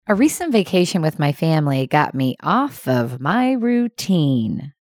A recent vacation with my family got me off of my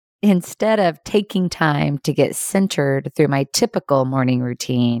routine. Instead of taking time to get centered through my typical morning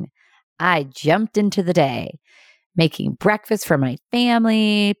routine, I jumped into the day, making breakfast for my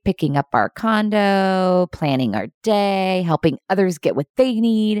family, picking up our condo, planning our day, helping others get what they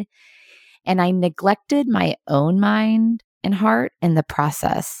need. And I neglected my own mind and heart in the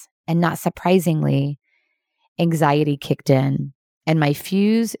process. And not surprisingly, anxiety kicked in and my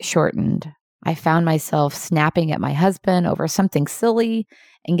fuse shortened. I found myself snapping at my husband over something silly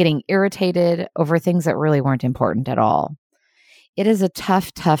and getting irritated over things that really weren't important at all. It is a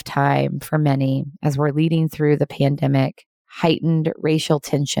tough time for many as we're leading through the pandemic, heightened racial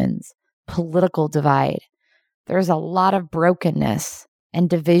tensions, political divide. There's a lot of brokenness and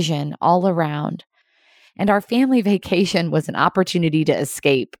division all around. And our family vacation was an opportunity to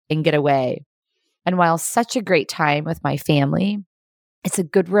escape and get away. And while such a great time with my family, it's a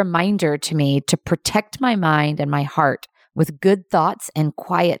good reminder to me to protect my mind and my heart with good thoughts and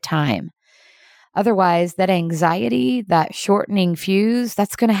quiet time. Otherwise, that anxiety, that shortening fuse,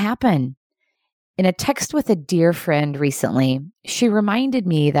 that's going to happen. In a text with a dear friend recently, she reminded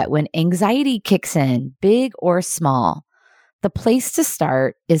me that when anxiety kicks in, big or small, the place to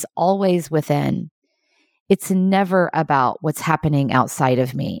start is always within. It's never about what's happening outside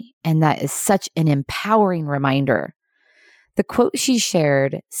of me. And that is such an empowering reminder. The quote she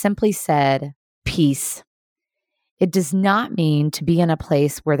shared simply said, peace. It does not mean to be in a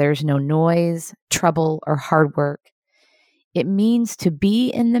place where there's no noise, trouble, or hard work. It means to be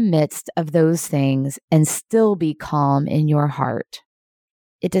in the midst of those things and still be calm in your heart.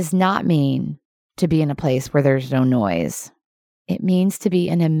 It does not mean to be in a place where there's no noise. It means to be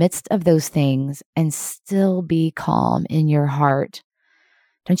in the midst of those things and still be calm in your heart.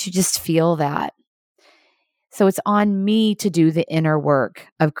 Don't you just feel that? So it's on me to do the inner work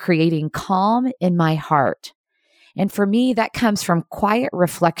of creating calm in my heart. And for me, that comes from quiet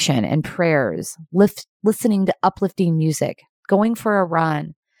reflection and prayers, listening to uplifting music, going for a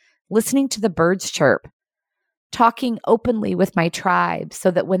run, listening to the birds chirp, talking openly with my tribe so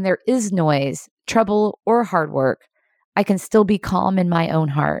that when there is noise, trouble, or hard work, I can still be calm in my own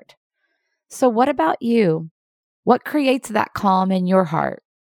heart. So what about you? What creates that calm in your heart?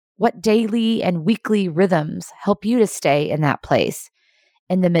 What daily and weekly rhythms help you to stay in that place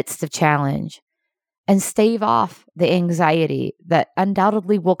in the midst of challenge and stave off the anxiety that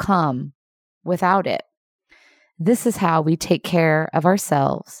undoubtedly will come without it? This is how we take care of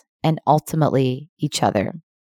ourselves and ultimately each other.